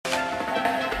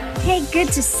Hey,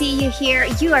 good to see you here.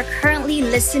 You are currently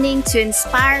listening to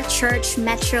Inspire Church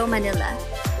Metro Manila.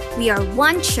 We are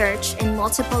one church in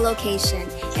multiple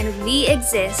locations, and we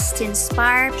exist to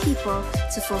inspire people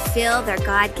to fulfill their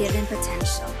God-given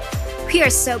potential. We are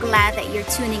so glad that you're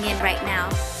tuning in right now.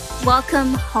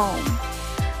 Welcome home.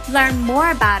 Learn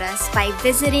more about us by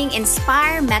visiting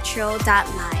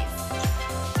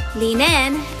inspiremetro.live. Lean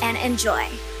in and enjoy.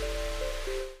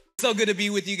 So good to be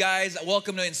with you guys.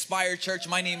 Welcome to Inspire Church.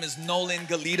 My name is Nolan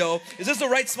Galido. Is this the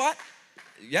right spot?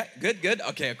 Yeah, good.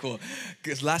 Okay, cool.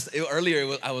 Because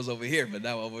earlier I was over here, but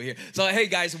now I'm over here. So hey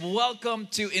guys, welcome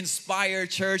to Inspire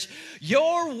Church.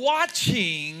 You're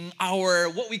watching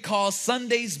our what we call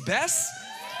Sunday's Best,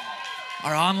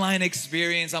 our online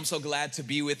experience. I'm so glad to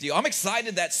be with you. I'm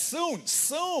excited that soon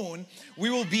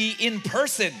we will be in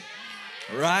person.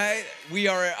 Right? We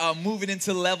are moving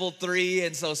into level 3,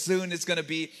 and so soon it's going to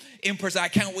be in person. I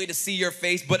can't wait to see your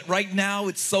face, but right now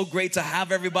it's so great to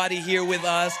have everybody here with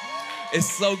us.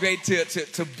 It's so great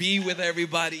to be with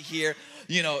everybody here.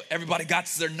 You know, everybody got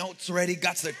their notes ready,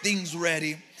 got their things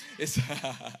ready.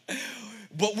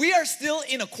 But we are still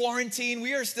in a quarantine.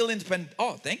 We are still independent.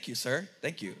 Oh, thank you, sir.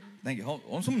 Thank you.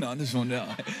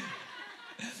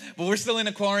 But we're still in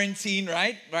a quarantine,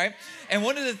 right? And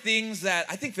one of the things that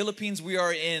I think Philippines, we're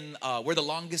the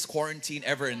longest quarantine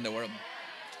ever in the world.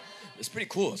 It's pretty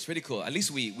cool. At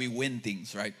least we win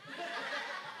things, right?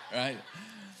 Right?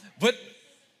 But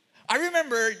I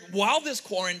remember while this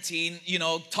quarantine, you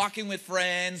know, talking with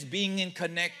friends, being in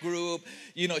Connect group,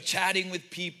 you know, chatting with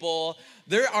people.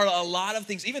 There are a lot of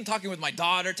things, even talking with my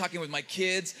daughter, talking with my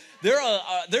kids.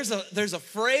 There's a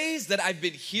phrase that I've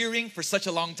been hearing for such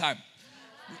a long time.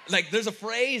 Like there's a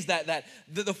phrase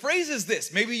the phrase is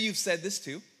this. Maybe you've said this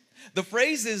too. The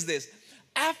phrase is this: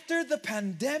 after the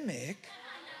pandemic,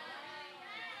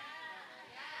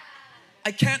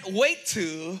 I can't wait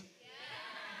to,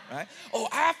 right? Oh,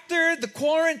 after the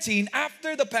quarantine,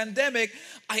 after the pandemic,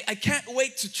 I can't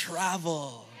wait to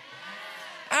travel.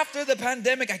 After the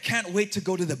pandemic, I can't wait to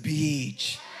go to the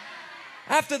beach.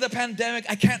 After the pandemic,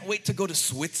 I can't wait to go to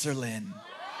Switzerland.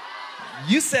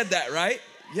 You said that, right?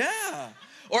 Yeah.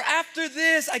 Or after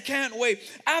this, I can't wait.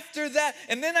 After that,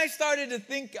 and then I started to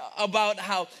think about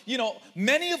how, you know,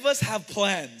 many of us have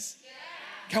plans.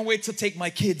 Can't wait to take my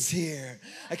kids here.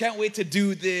 I can't wait to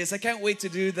do this. I can't wait to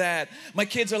do that. My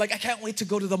kids are like, I can't wait to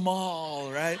go to the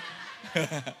mall, right?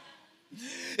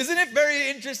 Isn't it very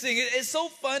interesting? It's so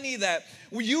funny that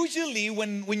usually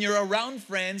when you're around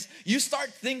friends, you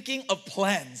start thinking of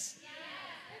plans.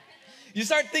 You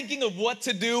start thinking of what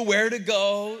to do, where to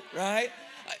go, right?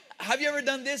 Have you ever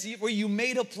done this where you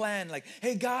made a plan like,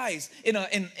 hey guys,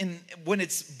 when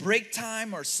it's break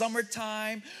time or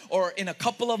summertime or in a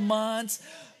couple of months,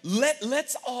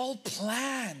 let's all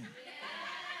plan.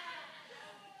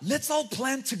 Let's all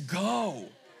plan to go,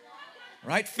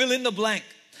 right? Fill in the blank.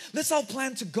 Let's all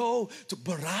plan to go to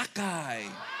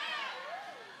Boracay.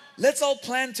 Let's all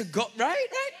plan to go, right?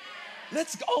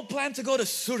 Let's all plan to go to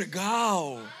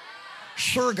Surigao.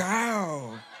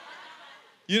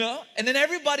 You know? And then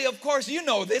everybody, of course, you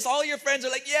know this. All your friends are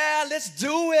like, yeah, let's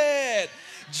do it.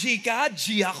 Jika,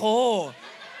 jiako.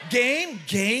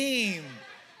 Game.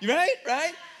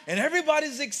 Right? And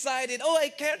everybody's excited. Oh, I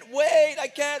can't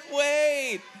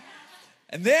wait.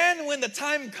 And then when the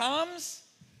time comes,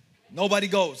 nobody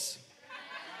goes.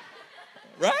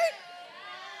 Right?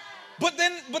 But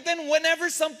then whenever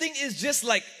something is just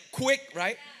like quick,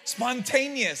 right?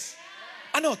 Spontaneous.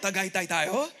 Ano, Tagaytay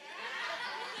tayo?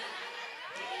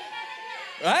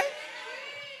 Right?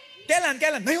 Kailan?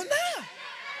 Ngayon na.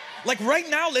 Like right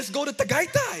now, let's go to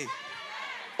Tagaytay.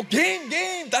 Oh, game.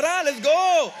 Tara, let's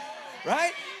go.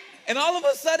 Right? And all of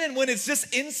a sudden, when it's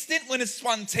just instant, when it's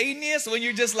spontaneous, when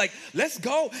you're just like, let's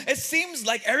go, it seems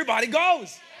like everybody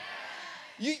goes.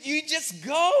 You just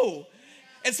go.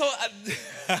 And so,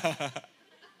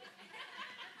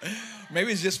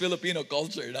 maybe it's just Filipino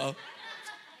culture, you know?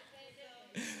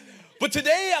 But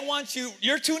today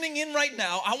you're tuning in right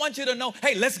now, I want you to know,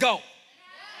 hey, let's go.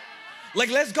 Like,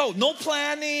 let's go. No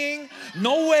planning,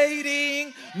 no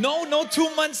waiting, no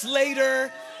 2 months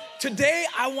later. Today,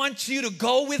 I want you to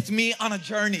go with me on a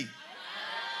journey.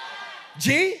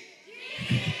 G?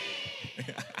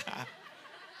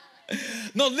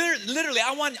 No, literally,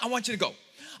 I want you to go.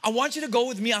 I want you to go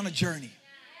with me on a journey.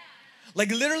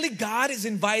 Like literally, God is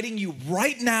inviting you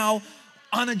right now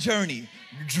on a journey.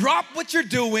 Drop what you're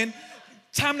doing.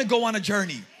 Time to go on a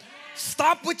journey.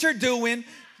 Stop what you're doing.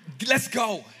 Let's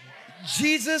go.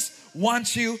 Jesus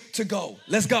wants you to go.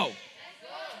 Let's go.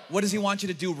 What does he want you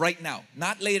to do right now?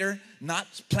 Not later, not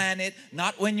plan it,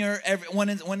 not when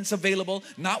when it's available,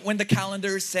 not when the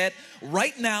calendar is set.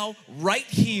 Right now, right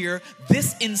here,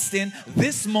 this instant,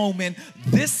 this moment,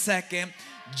 this second,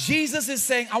 Jesus is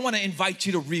saying, I want to invite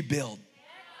you to rebuild.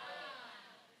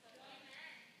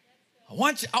 I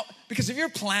want you, because if you're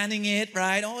planning it,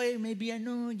 right? Oh, hey, maybe I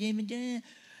know.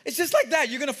 It's just like that.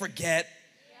 You're going to forget.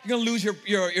 You're going to lose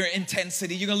your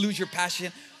intensity. You're going to lose your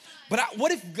passion. But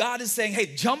what if God is saying, hey,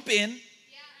 jump in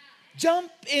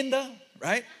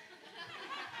right?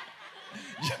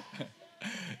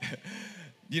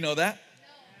 You know that?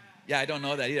 Yeah, I don't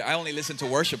know that either. I only listen to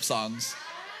worship songs.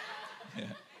 Yeah.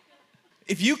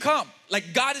 If you come,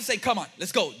 like God is saying, come on,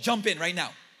 let's go, jump in right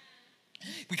now.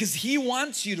 Because He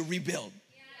wants you to rebuild.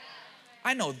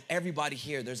 I know everybody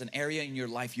here, there's an area in your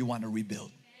life you want to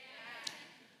rebuild.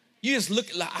 You just look,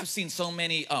 I've seen so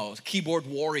many keyboard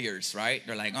warriors, right?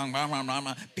 They're like,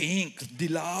 pink,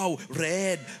 dilaw,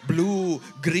 red, blue,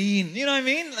 green. You know what I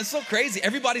mean? It's so crazy.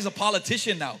 Everybody's a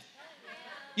politician now.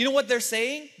 You know what they're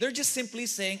saying? They're just simply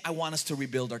saying, I want us to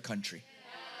rebuild our country.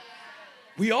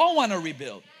 We all want to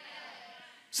rebuild.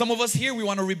 Some of us here, we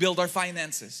want to rebuild our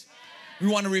finances. We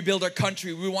want to rebuild our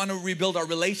country. We want to rebuild our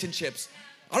relationships.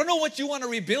 I don't know what you want to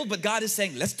rebuild, but God is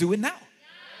saying, let's do it now.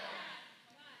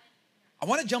 I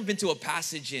want to jump into a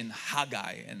passage in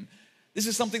Haggai, and this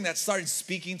is something that started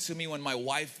speaking to me when my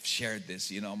wife shared this.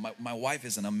 You know, my wife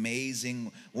is an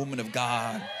amazing woman of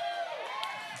God.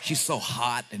 She's so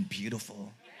hot and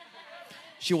beautiful.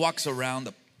 She walks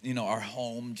around our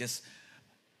home just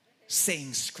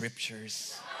saying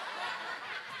scriptures.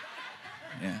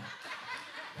 Yeah.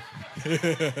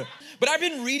 But I've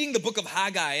been reading the book of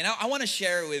Haggai, and I want to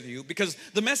share it with you because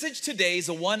the message today is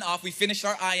a one-off. We finished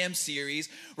our I Am series.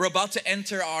 We're about to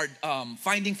enter our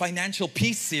Finding Financial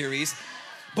Peace series.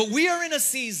 But we are in a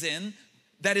season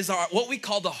that is what we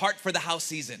call the Heart for the House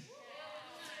season.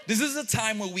 This is a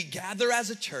time where we gather as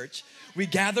a church, we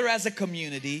gather as a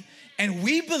community, and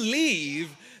we believe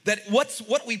that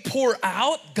what we pour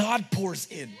out, God pours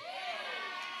in.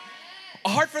 A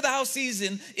Heart for the House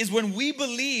season is when we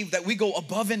believe that we go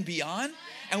above and beyond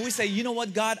and we say, you know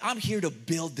what, God, I'm here to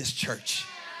build this church.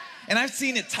 And I've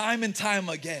seen it time and time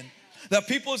again. That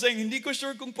people are saying, hindi ko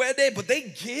sure kung pwede, but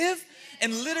they give,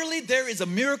 and literally there is a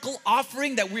miracle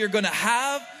offering that we are going to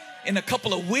have in a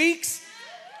couple of weeks.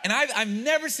 And I've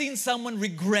never seen someone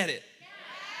regret it.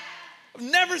 I've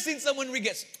never seen someone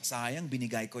regret, sayang,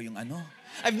 binigay ko yung ano.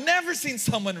 I've never seen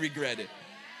someone regret it.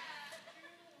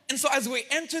 And so as we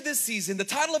enter this season, the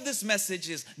title of this message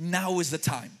is, Now is the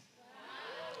Time.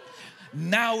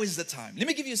 Now is the time. Let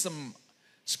me give you some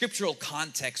scriptural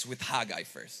context with Haggai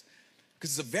first.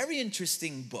 Because it's a very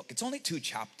interesting book. It's only 2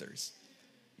 chapters.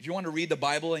 If you want to read the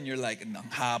Bible and you're like, "Ang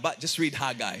haba," just read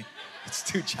Haggai. It's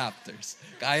 2 chapters.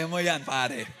 Kaya mo yan,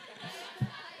 pare.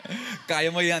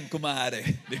 Kaya mo yan,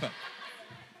 kumare. Di ba?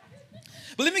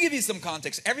 But let me give you some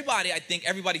context. I think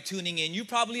everybody tuning in, you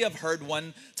probably have heard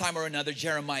one time or another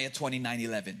Jeremiah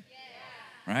 29:11.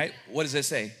 Right? What does it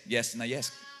say? Yes, no, yes.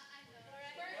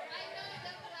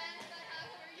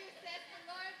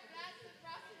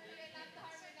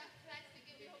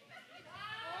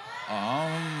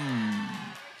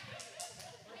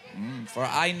 For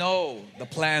I know the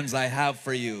plans I have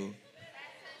for you,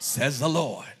 says the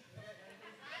Lord.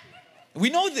 We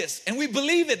know this and we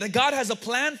believe it, that God has a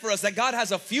plan for us, that God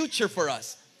has a future for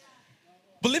us.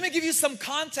 But let me give you some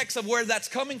context of where that's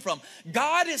coming from.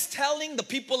 God is telling the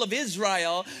people of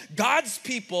Israel, God's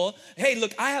people, hey,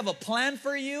 look, I have a plan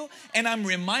for you and I'm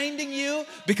reminding you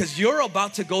because you're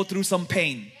about to go through some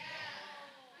pain.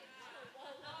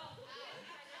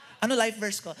 Ano life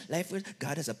verse ko? Life verse,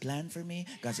 God has a plan for me.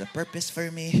 God has a purpose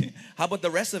for me. How about the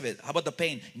rest of it? How about the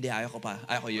pain? Hindi, ayaw ko pa.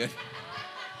 Ayaw ko yun.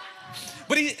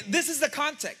 But this is the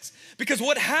context. Because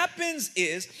what happens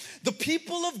is the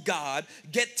people of God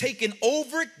get taken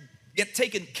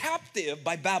captive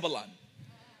by Babylon.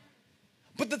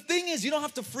 But the thing is, you don't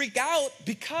have to freak out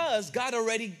because God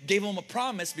already gave them a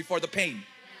promise before the pain.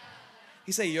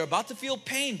 He said, you're about to feel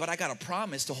pain, but I got a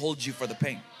promise to hold you for the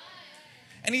pain.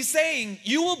 And he's saying,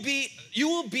 you will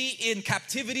be in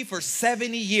captivity for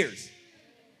 70 years.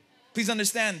 Please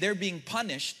understand, they're being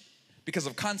punished because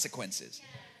of consequences.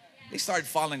 They started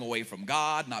falling away from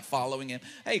God, not following Him.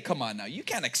 Hey, come on now. You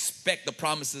can't expect the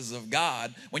promises of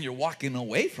God when you're walking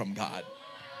away from God.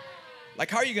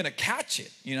 Like, how are you going to catch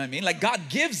it? You know what I mean? Like, God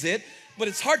gives it, but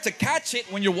it's hard to catch it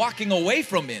when you're walking away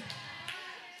from it.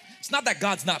 It's not that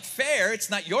God's not fair. It's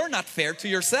not you're not fair to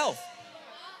yourself.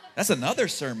 That's another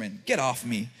sermon. Get off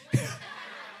me.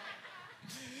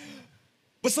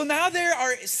 But so now there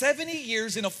are 70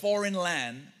 years in a foreign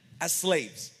land as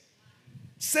slaves.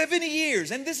 70 years.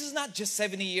 And this is not just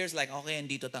 70 years like, okay,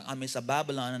 andito kami sa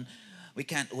Babylon. We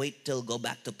can't wait till go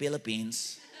back to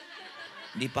Philippines.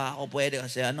 Hindi pa ako pwede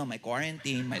kasi may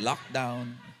quarantine, may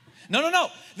lockdown. No.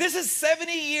 This is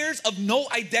 70 years of no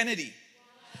identity.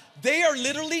 They are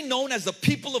literally known as the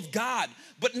people of God.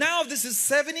 But now this is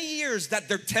 70 years that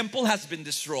their temple has been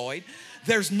destroyed.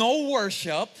 There's no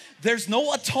worship. There's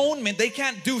no atonement. They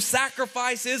can't do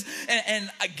sacrifices and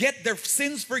get their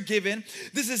sins forgiven.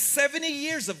 This is 70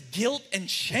 years of guilt and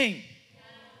shame.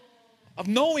 Of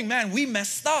knowing, man, we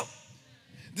messed up.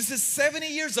 This is 70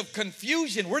 years of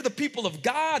confusion. We're the people of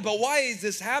God, but why is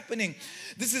this happening?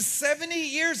 This is 70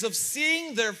 years of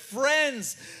seeing their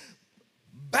friends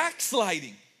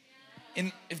backsliding,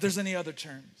 if there's any other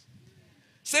terms.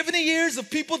 70 years of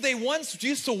people they once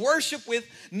used to worship with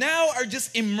now are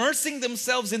just immersing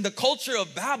themselves in the culture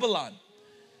of Babylon.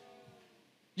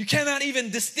 You cannot even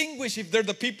distinguish if they're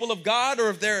the people of God or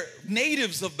if they're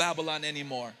natives of Babylon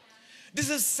anymore. This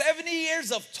is 70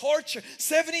 years of torture,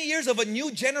 70 years of a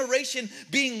new generation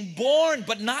being born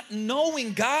but not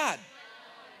knowing God.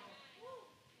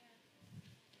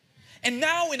 And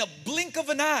now in a blink of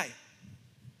an eye,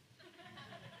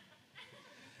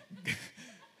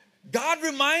 God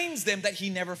reminds them that He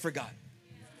never forgot.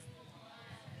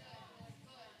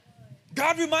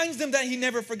 God reminds them that He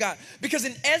never forgot. Because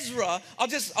in Ezra, I'll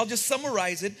just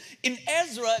summarize it. In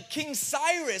Ezra, King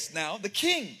Cyrus now, the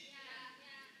king,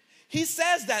 he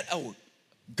says that,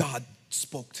 God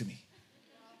spoke to me.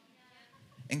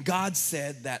 And God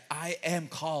said that I am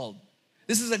called.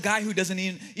 This is a guy who doesn't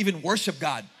even worship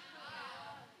God.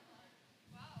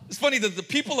 It's funny that the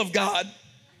people of God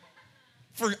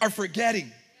are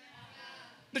forgetting.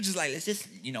 They're just like, let's just,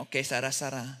 que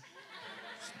sara-sara.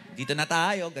 Dito na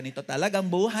tayo, ganito talagang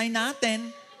buhay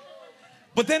natin.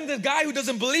 But then the guy who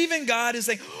doesn't believe in God is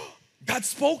saying, God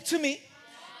spoke to me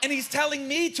and He's telling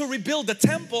me to rebuild the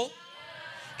temple.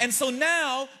 And so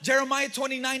now Jeremiah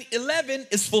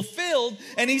 29:11 is fulfilled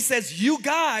and He says, you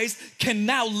guys can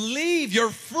now leave. You're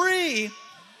free.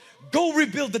 Go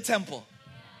rebuild the temple.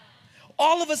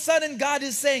 All of a sudden God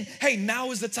is saying, hey,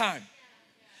 now is the time.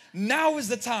 Now is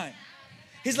the time.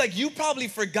 He's like, you probably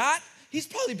forgot. He's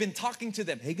probably been talking to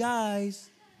them. Hey guys,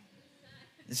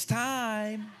 it's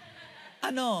time.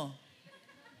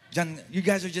 You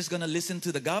guys are just gonna listen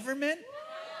to the government?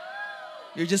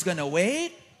 You're just gonna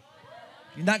wait?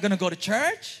 You're not gonna go to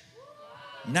church?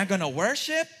 You're not gonna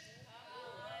worship?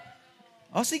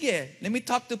 Sige, let me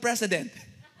talk to President.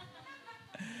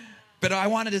 But I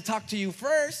wanted to talk to you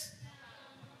first.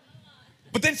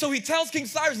 But then so he tells King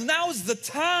Cyrus, now is the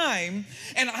time.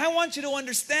 And I want you to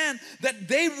understand that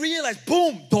they realize,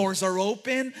 boom, doors are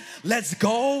open. Let's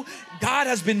go. God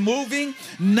has been moving.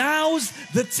 Now's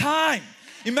the time.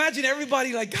 Imagine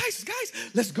everybody like, guys,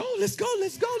 let's go.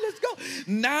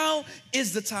 Now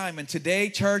is the time. And today,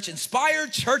 church,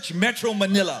 Inspired Church Metro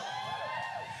Manila.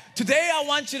 Today, I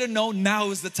want you to know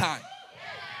now is the time.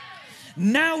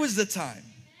 Now is the time.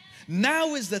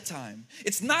 Now is the time.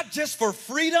 It's not just for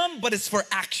freedom, but it's for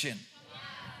action.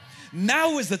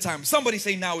 Now is the time. Somebody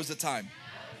say now is the time.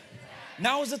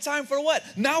 Now is the time for what?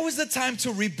 Now is the time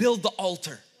to rebuild the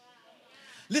altar.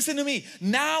 Listen to me.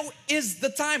 Now is the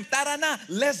time. Tara na.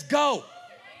 Let's go.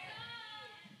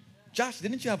 Josh,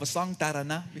 didn't you have a song Tara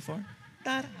na before?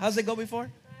 Tara. How's it go before?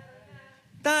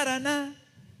 Tara na.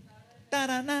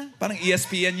 Tara na. Parang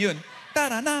ESPN yun.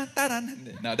 Tara na. Tara na.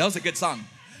 No, that was a good song.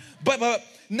 But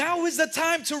now is the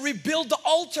time to rebuild the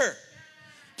altar.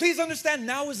 Please understand,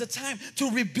 now is the time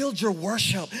to rebuild your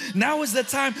worship. Now is the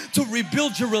time to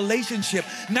rebuild your relationship.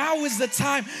 Now is the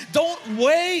time. Don't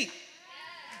wait.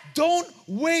 Don't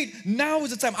wait. Now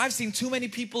is the time. I've seen too many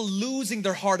people losing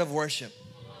their heart of worship.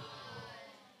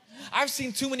 I've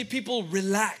seen too many people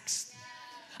relaxed.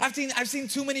 I've seen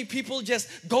too many people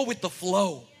just go with the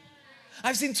flow.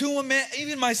 I've seen too many,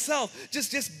 even myself,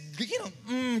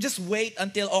 just wait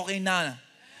until okay na.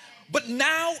 But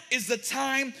now is the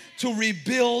time to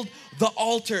rebuild the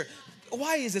altar.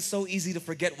 Why is it so easy to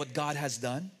forget what God has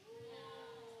done?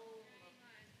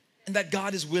 And that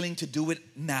God is willing to do it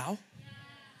now?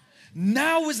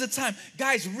 Now is the time.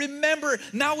 Guys, remember,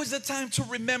 now is the time to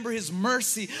remember His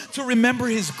mercy, to remember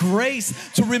His grace,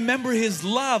 to remember His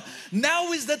love.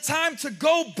 Now is the time to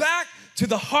go back to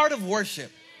the heart of worship.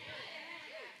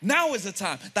 Now is the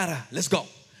time. Tara, let's go.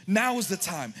 Now is the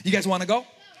time. You guys want to go?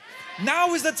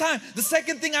 Now is the time. The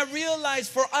second thing I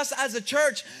realized for us as a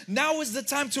church, now is the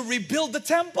time to rebuild the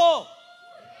temple.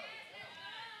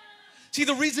 See,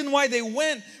 the reason why they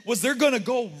went was they're going to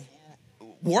go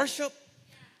worship,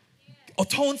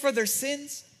 atone for their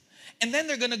sins, and then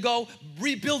they're going to go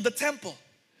rebuild the temple.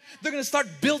 They're going to start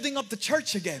building up the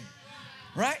church again.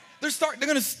 right? They're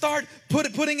going to start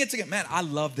putting it together. Man, I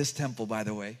love this temple, by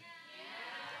the way.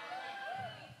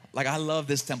 Like, I love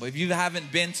this temple. If you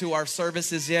haven't been to our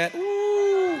services yet,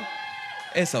 ooh,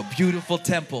 it's a beautiful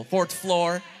temple. 4th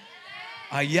floor,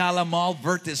 Ayala Mall,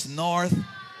 Vertis North.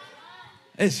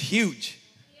 It's huge.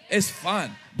 It's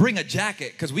fun. Bring a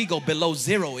jacket because we go below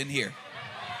 0 in here.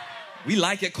 We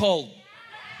like it cold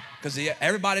because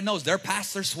everybody knows their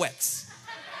pastor sweats.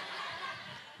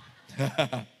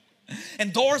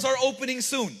 And doors are opening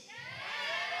soon.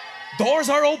 Doors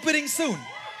are opening soon.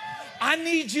 I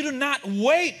need you to not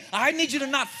wait. I need you to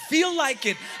not feel like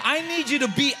it. I need you to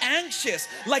be anxious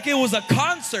like it was a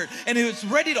concert and it was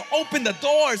ready to open the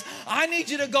doors. I need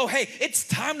you to go, hey, it's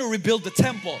time to rebuild the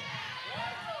temple.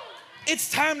 It's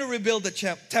time to rebuild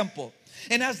the temple.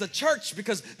 And as the church,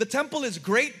 because the temple is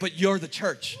great, but you're the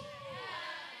church.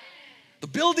 The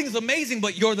building is amazing,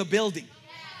 but you're the building.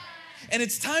 And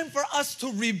it's time for us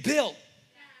to rebuild.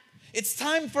 It's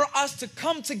time for us to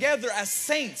come together as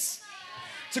saints,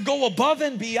 to go above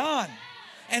and beyond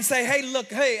and say, hey, look,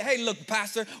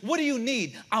 pastor, what do you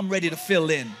need? I'm ready to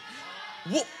fill in.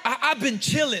 I've been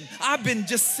chilling. I've been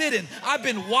just sitting. I've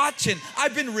been watching.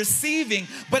 I've been receiving,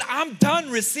 but I'm done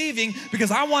receiving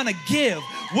because I want to give.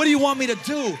 What do you want me to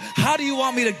do? How do you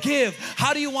want me to give?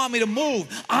 How do you want me to move?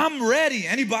 I'm ready.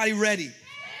 Anybody ready?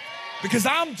 Because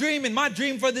I'm dreaming, my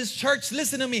dream for this church,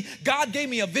 listen to me, God gave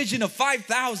me a vision of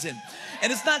 5,000.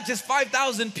 And it's not just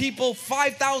 5,000 people,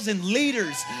 5,000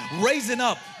 leaders raising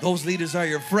up. Those leaders are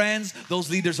your friends. Those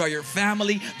leaders are your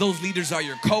family. Those leaders are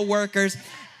your co-workers.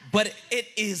 But it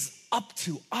is up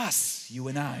to us, you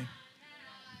and I,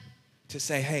 to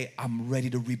say, hey, I'm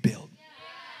ready to rebuild.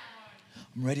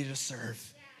 I'm ready to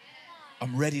serve.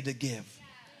 I'm ready to give.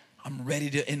 I'm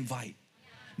ready to invite.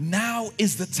 Now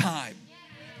is the time.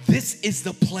 This is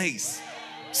the place.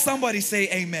 Somebody say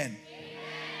amen.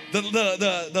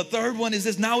 The third one is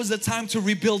this. Now is the time to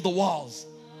rebuild the walls.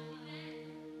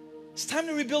 It's time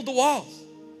to rebuild the walls.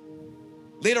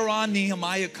 Later on,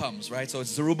 Nehemiah comes, right? So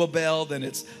it's Zerubbabel, then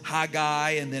it's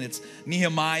Haggai, and then it's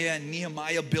Nehemiah, and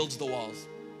Nehemiah builds the walls.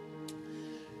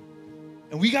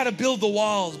 And we got to build the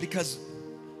walls because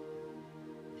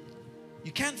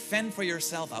you can't fend for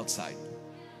yourself outside.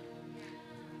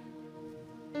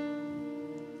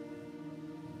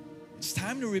 It's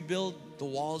time to rebuild the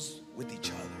walls with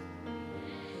each other.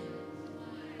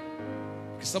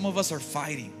 Because some of us are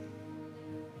fighting.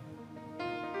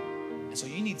 And so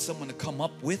you need someone to come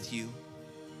up with you.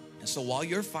 And so while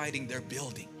you're fighting, they're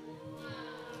building.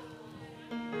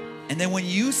 And then when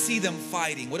you see them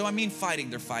fighting, what do I mean fighting?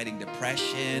 They're fighting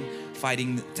depression,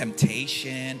 fighting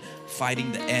temptation,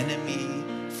 fighting the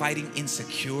enemy, fighting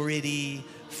insecurity,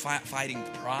 fighting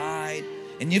pride.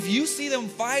 And if you see them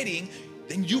fighting,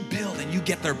 then you build and you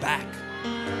get their back.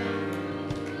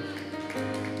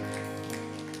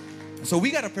 So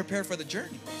we got to prepare for the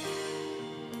journey.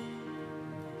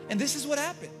 And this is what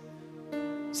happened.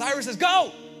 Cyrus says,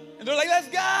 go. And they're like, let's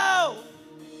go.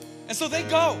 And so they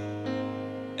go.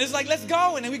 And it's like, let's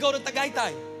go. And then we go to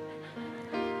Tagaytay.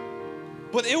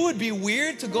 But it would be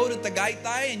weird to go to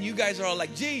Tagaytay and you guys are all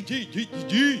like, G,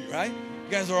 right? You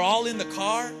guys are all in the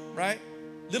car, right?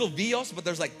 Little Vios, but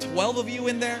there's like 12 of you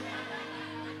in there.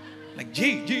 Like,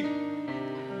 G.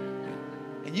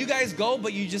 And you guys go,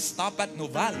 but you just stop at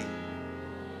Nuvali.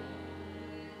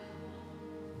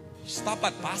 You stop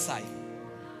at Pasay.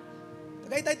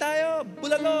 Tagaytay tayo,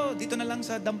 Bulalo, dito na lang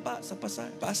sa Dampa, sa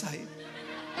Pasay.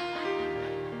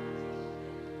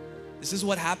 This is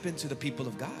what happened to the people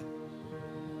of God.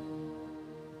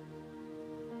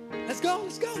 Let's go.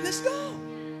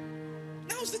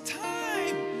 Now's the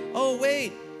time. Oh,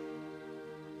 wait.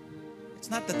 It's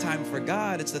not the time for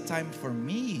God, it's the time for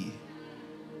me.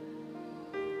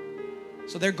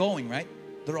 So they're going, right?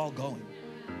 They're all going.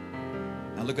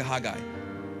 Now look at Haggai.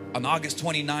 On August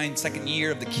 29, second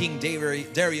year of the King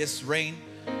Darius' reign,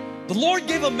 the Lord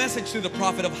gave a message to the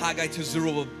prophet of Haggai to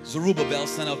Zerubbabel,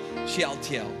 son of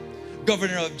Shealtiel,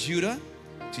 governor of Judah,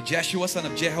 to Jeshua, son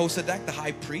of Jehozadak, the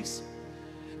high priest.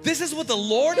 This is what the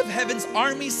Lord of heaven's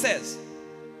army says.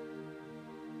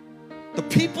 The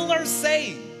people are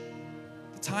saying,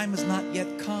 the time has not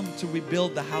yet come to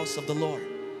rebuild the house of the Lord.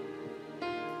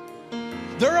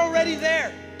 They're already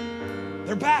there.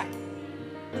 They're back.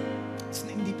 It's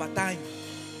hindi pa time.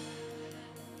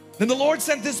 Then the Lord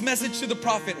sent this message to the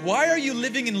prophet. Why are you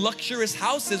living in luxurious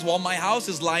houses while my house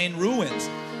is lying in ruins?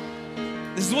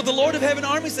 This is what the Lord of heaven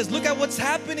army says. Look at what's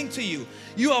happening to you.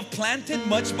 You have planted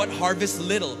much but harvest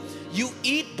little. You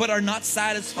eat but are not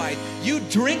satisfied. You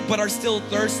drink but are still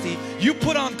thirsty. You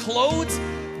put on clothes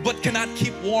but cannot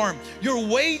keep warm. Your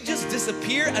wages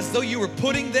disappear as though you were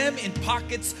putting them in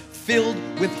pockets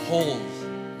filled with holes.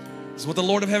 This is what the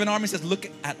Lord of Heaven Army says. Look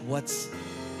at what's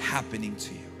happening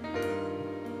to you.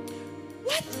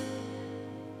 What?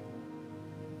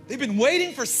 They've been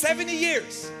waiting for 70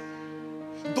 years.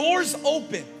 Doors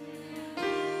open.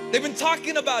 They've been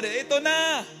talking about it. Ito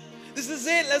na. This is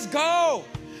it. Let's go.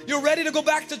 You're ready to go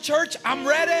back to church? I'm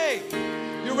ready.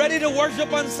 You're ready to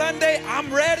worship on Sunday?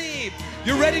 I'm ready.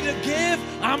 You're ready to give?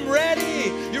 I'm ready.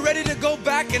 You're ready to go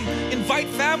back and invite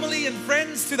family and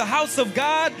friends to the house of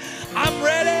God? I'm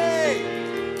ready.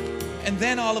 And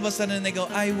then all of a sudden they go,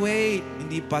 ay wait,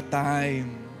 hindi pa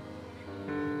time.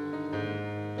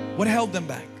 What held them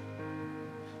back?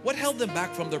 What held them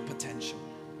back from their potential?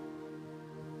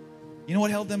 You know what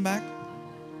held them back?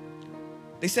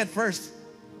 They said first,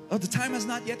 oh, the time has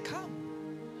not yet come.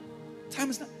 Time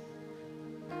is not.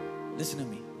 Listen to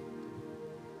me.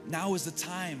 Now is the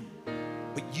time,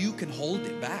 but you can hold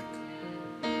it back.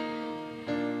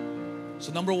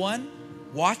 So number one,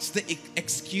 watch the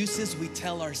excuses we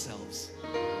tell ourselves.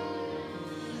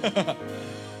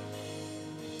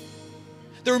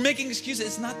 They were making excuses.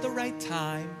 It's not the right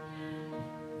time.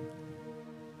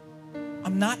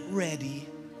 I'm not ready.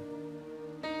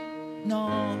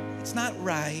 No, it's not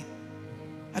right.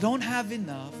 I don't have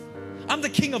enough. I'm the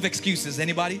king of excuses.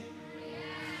 Anybody?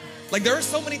 Like there are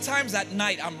so many times at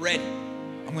night I'm ready.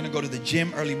 I'm gonna go to the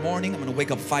gym early morning. I'm gonna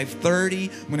wake up 5:30.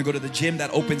 I'm gonna go to the gym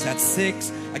that opens at 6.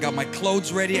 I got my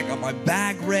clothes ready. I got my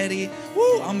bag ready.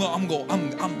 Woo!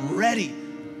 I'm ready.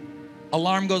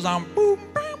 Alarm goes on. Boom,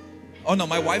 boom. Oh no,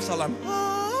 my wife's alarm.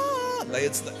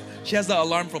 She has the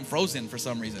alarm from Frozen for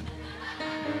some reason.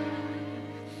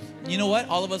 You know what?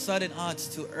 All of a sudden, it's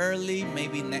too early.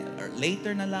 Maybe or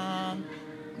later na lang.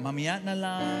 Mamaya na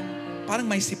lang. Parang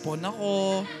may sipon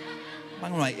ako.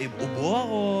 Parang may ubo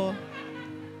ako.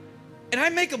 And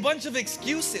I make a bunch of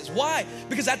excuses. Why?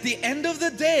 Because at the end of the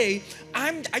day,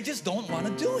 I just don't want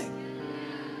to do it.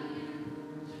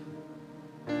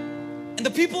 And the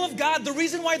people of God, the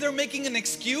reason why they're making an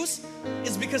excuse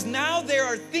is because now they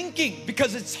are thinking,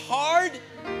 because it's hard,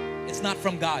 it's not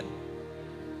from God.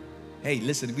 Hey,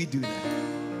 listen, we do that.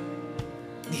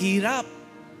 Hirap.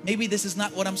 Maybe this is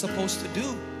not what I'm supposed to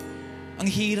do. Ang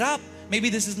hirap. Maybe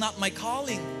this is not my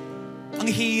calling. Ang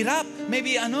hirap.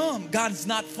 Maybe God's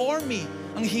not for me.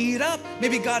 Ang hirap.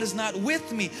 Maybe God is not with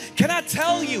me. Can I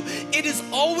tell you, it is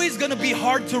always going to be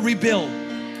hard to rebuild.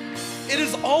 It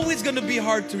is always going to be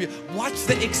hard to rebuild. Watch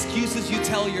the excuses you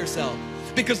tell yourself.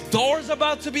 Because doors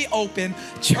about to be open,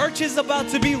 church is about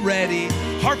to be ready,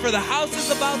 Heart for the House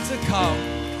is about to come.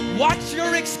 Watch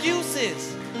your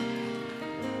excuses.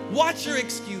 Watch your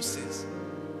excuses.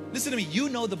 Listen to me, you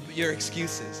know your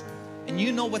excuses. And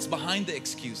you know what's behind the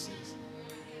excuses.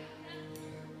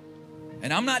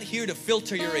 And I'm not here to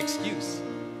filter your excuse.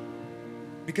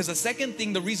 Because the second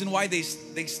thing, the reason why they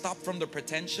stopped from their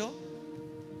potential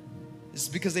is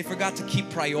because they forgot to keep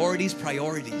priorities.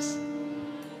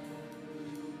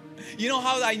 You know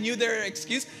how I knew their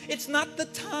excuse? It's not the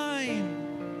time.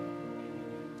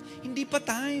 Hindi pa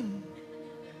time.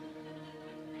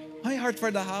 Ay, Heart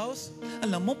for the House,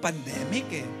 alam mo, pandemic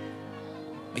eh.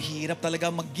 Mahirap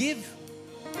talaga mag-give.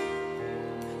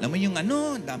 Alam mo yung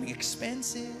daming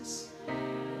expenses.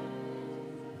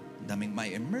 Daming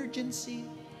may emergency.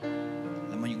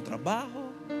 Alam mo yung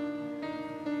trabaho.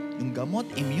 Yung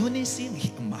gamot, immunisy,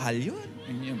 ang mahal yun.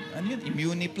 Ano yun?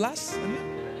 Immuni Plus? Ano yun?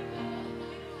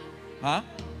 Ha?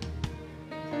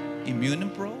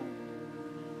 Immunipro?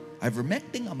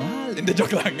 Ivermectin, ang mahal. Hindi,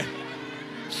 joke lang.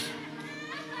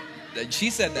 She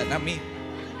said that, not me.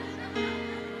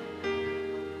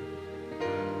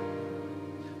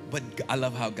 But I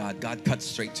love how God cuts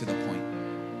straight to the point.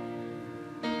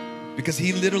 Because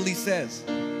He literally says,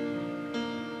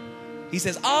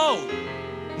 oh,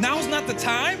 now's not the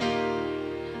time?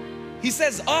 He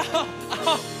says, oh,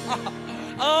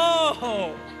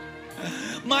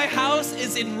 my house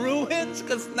is in ruins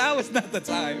because now is not the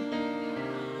time.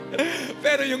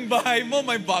 Pero yung bahay mo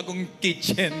may bagong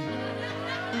kitchen.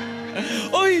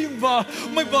 Oy,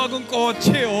 may bagong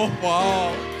kotse, oh,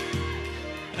 wow.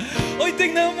 Oy,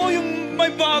 tingnan mo yung may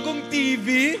bagong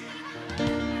TV.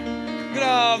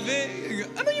 Grabe.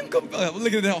 Ano yung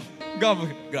look at that.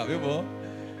 Grabe mo.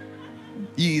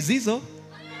 Easy, so.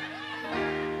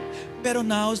 Pero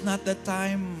now's not the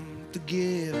time to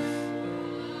give.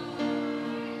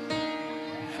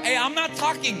 Hey, I'm not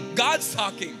talking. God's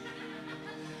talking.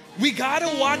 We gotta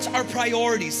watch our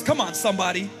priorities. Come on,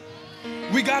 somebody.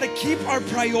 We gotta keep our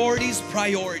priorities.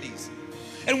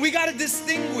 And we gotta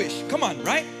distinguish. Come on,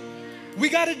 right?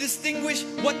 We gotta distinguish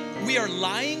what we are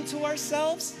lying to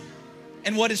ourselves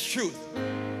and what is truth.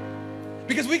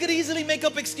 Because we could easily make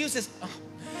up excuses. Oh,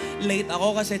 late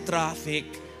ako kasi traffic.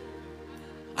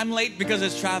 I'm late because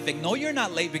it's traffic. No, you're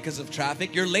not late because of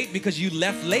traffic. You're late because you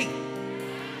left late.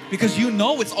 Because you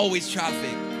know it's always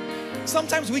traffic.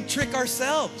 Sometimes we trick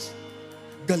ourselves.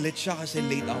 Galit siya kasi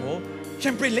late ako.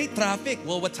 Siyempre, late traffic.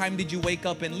 Well, what time did you wake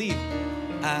up and leave?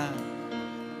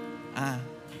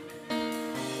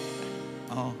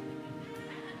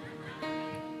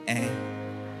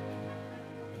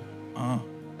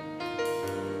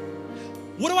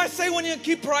 What do I say when you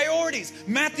keep priorities?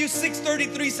 Matthew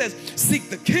 6:33 says, seek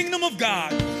the kingdom of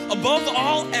God above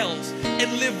all else and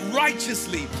live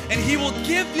righteously, and He will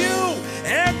give you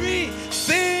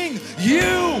everything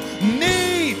you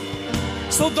need.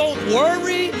 So don't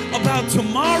worry about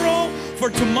tomorrow, for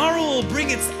tomorrow will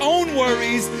bring its own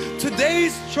worries.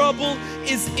 Today's trouble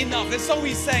is enough. And so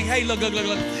He's saying, hey, look.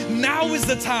 Now is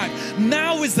the time.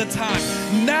 Now is the time.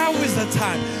 Now is the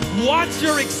time. Watch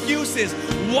your excuses.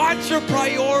 Watch your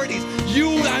priorities.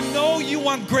 I know you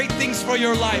want great things for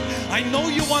your life. I know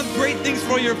you want great things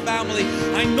for your family.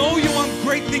 I know you want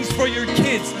great things for your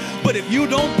kids. But if you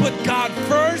don't put God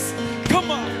first,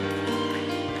 come on.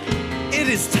 It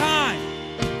is time.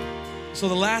 So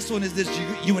the last one is this.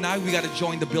 You and I, we got to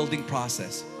join the building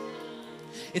process.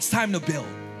 It's time to build.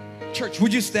 Church,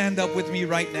 would you stand up with me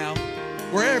right now?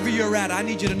 Wherever you're at, I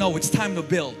need you to know it's time to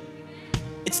build.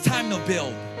 It's time to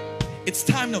build. It's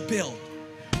time to build.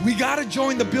 We got to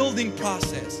join the building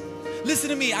process.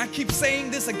 Listen to me. I keep saying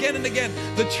this again and again.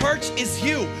 The church is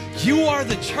you. You are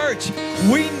the church.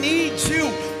 We need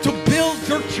you to build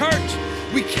your church.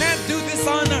 We can't do this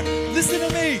on our... Listen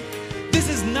to me. This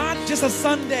is not just a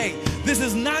Sunday. This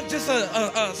is not just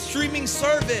a streaming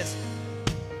service.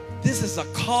 This is a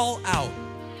call out.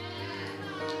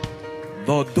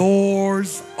 The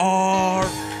doors are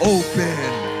open.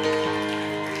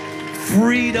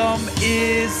 Freedom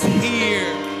is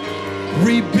here.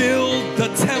 Rebuild the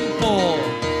temple.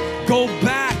 Go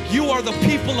back. You are the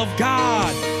people of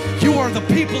God. You are the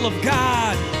people of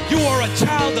God. You are a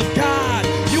child of God.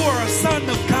 You are a son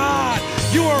of God.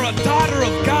 You are a daughter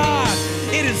of God.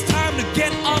 It is time to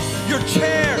get off your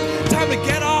chair. Time to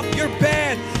get off your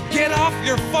bed. Get off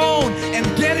your phone and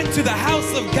get into the house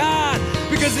of God,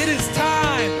 because it is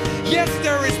time. Yes,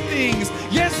 there is things.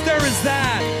 Yes, there is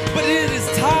that. But it is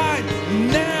time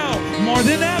now more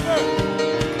than ever.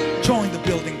 Join the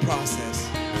building process.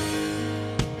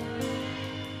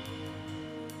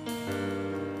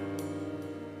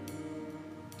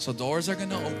 So doors are going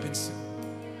to open soon.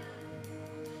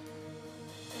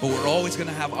 But we're always going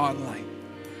to have online.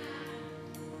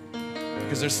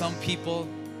 Because there's some people,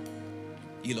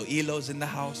 Iloilo's in the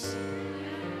house,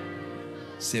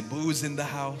 Cebu's in the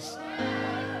house,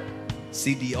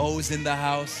 CDO's in the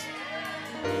house,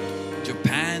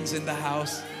 Japan's in the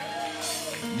house,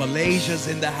 Malaysia's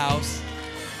in the house,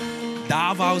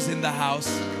 Davao's in the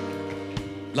house,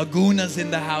 Laguna's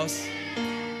in the house,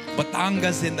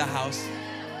 Batanga's in the house.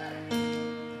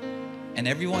 And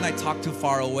everyone I talk to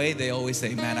far away, they always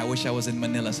say, man, I wish I was in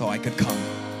Manila so I could come.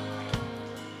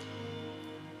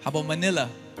 How about Manila?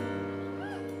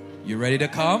 You ready to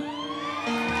come?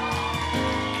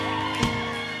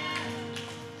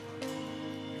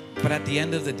 But at the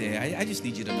end of the day, I just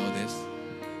need you to know this.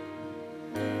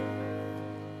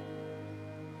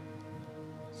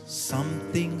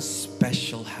 Something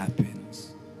special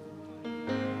happens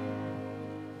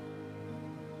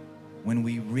when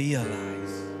we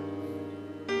realize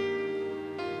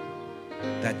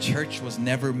that church was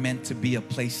never meant to be a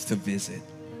place to visit,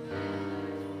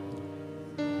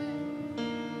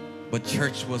 but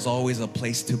church was always a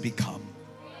place to become.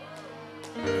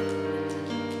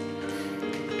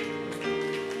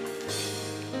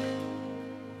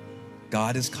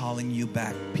 God is calling you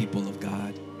back, people of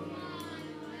God.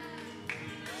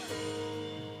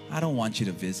 I don't want you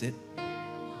to visit.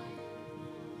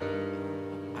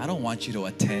 I don't want you to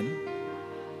attend.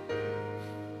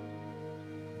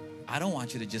 I don't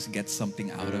want you to just get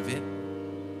something out of it.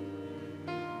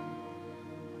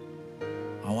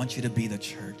 I want you to be the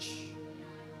church.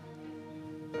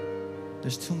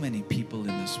 There's too many people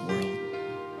in this world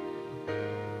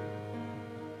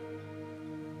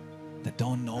that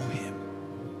don't know Him.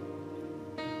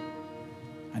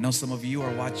 I know some of you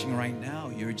are watching right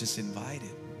now. You're just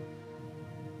invited.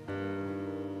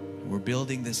 We're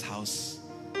building this house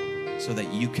so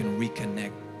that you can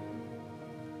reconnect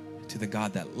to the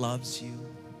God that loves you,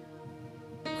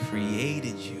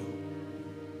 created you.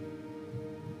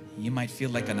 You might feel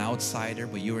like an outsider,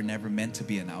 but you were never meant to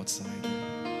be an outsider.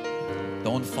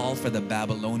 Don't fall for the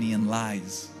Babylonian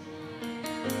lies.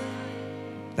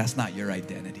 That's not your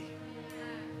identity.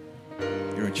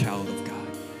 You're a child of God.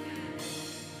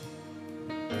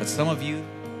 But some of you,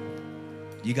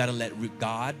 You got to let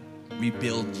God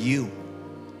rebuild you.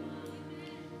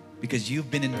 Because you've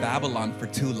been in Babylon for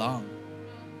too long.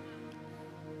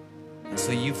 And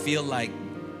so you feel like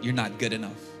you're not good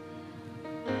enough.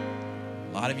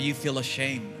 A lot of you feel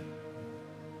ashamed.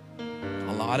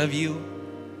 A lot of you,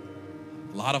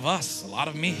 a lot of us, a lot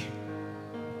of me.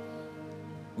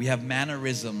 We have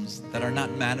mannerisms that are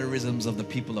not mannerisms of the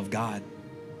people of God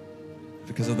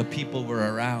because of the people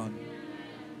we're around.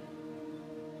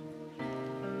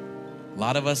 A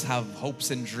lot of us have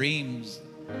hopes and dreams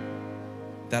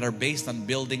that are based on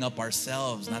building up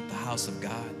ourselves, not the house of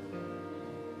God.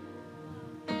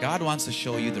 But God wants to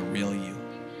show you the real you.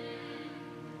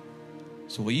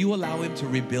 So will you allow Him to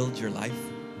rebuild your life?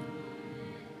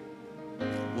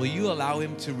 Will you allow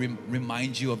Him to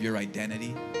remind you of your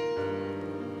identity?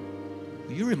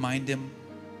 Will you remind Him?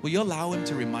 Will you allow Him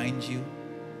to remind you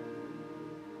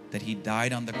that He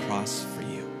died on the cross for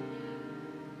you?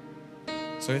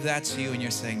 So if that's you and you're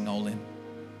saying, Nolan,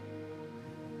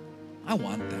 I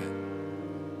want that.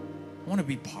 I want to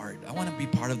be part. I want to be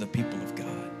part of the people of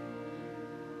God.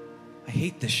 I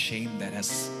hate the shame that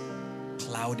has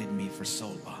clouded me for so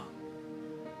long.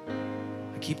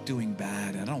 I keep doing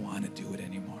bad. I don't want to do it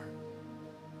anymore.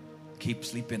 I keep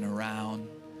sleeping around.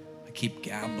 I keep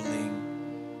gambling.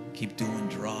 I keep doing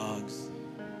drugs.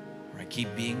 Or I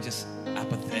keep being just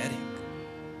apathetic.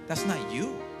 That's not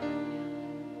you.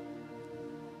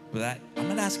 But I'm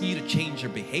not asking you to change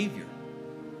your behavior.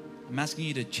 I'm asking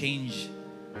you to change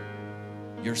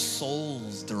your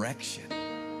soul's direction.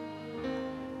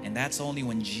 And that's only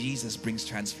when Jesus brings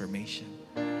transformation.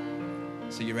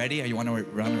 So you ready? You want to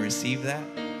receive that?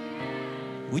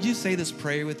 Would you say this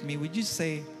prayer with me? Would you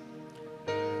say,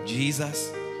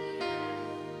 Jesus,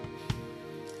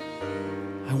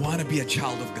 I want to be a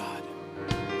child of God.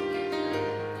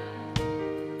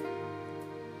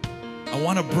 I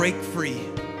want to break free.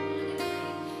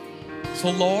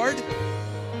 So Lord,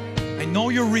 I know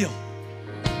you're real.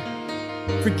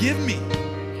 Forgive me.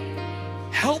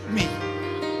 Help me.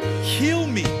 Heal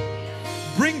me.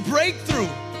 Bring breakthrough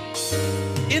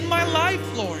in my life,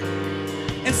 Lord.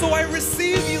 And so I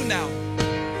receive you now.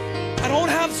 I don't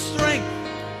have strength,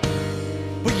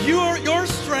 but your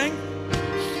strength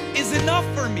is enough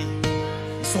for me.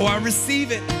 So I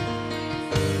receive it.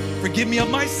 Forgive me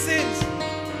of my sins.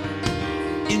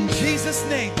 In Jesus'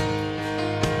 name,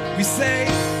 we say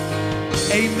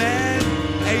amen,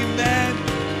 amen,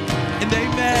 and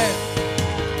amen.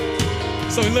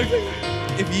 So look,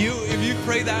 if you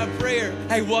pray that prayer,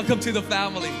 hey, welcome to the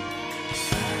family.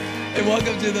 Hey,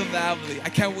 welcome to the family. I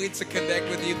can't wait to connect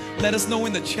with you. Let us know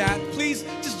in the chat. Please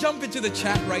just jump into the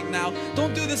chat right now.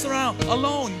 Don't do this around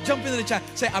alone. Jump into the chat.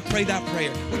 Say, I prayed that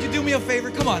prayer. Would you do me a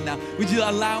favor? Come on now. Would you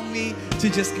allow me to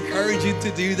just encourage you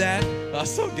to do that? Oh,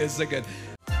 so good, so good.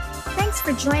 Thanks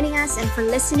for joining us and for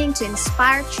listening to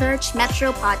Inspire Church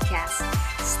Metro Podcast.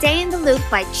 Stay in the loop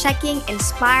by checking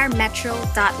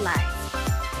inspiremetro.live.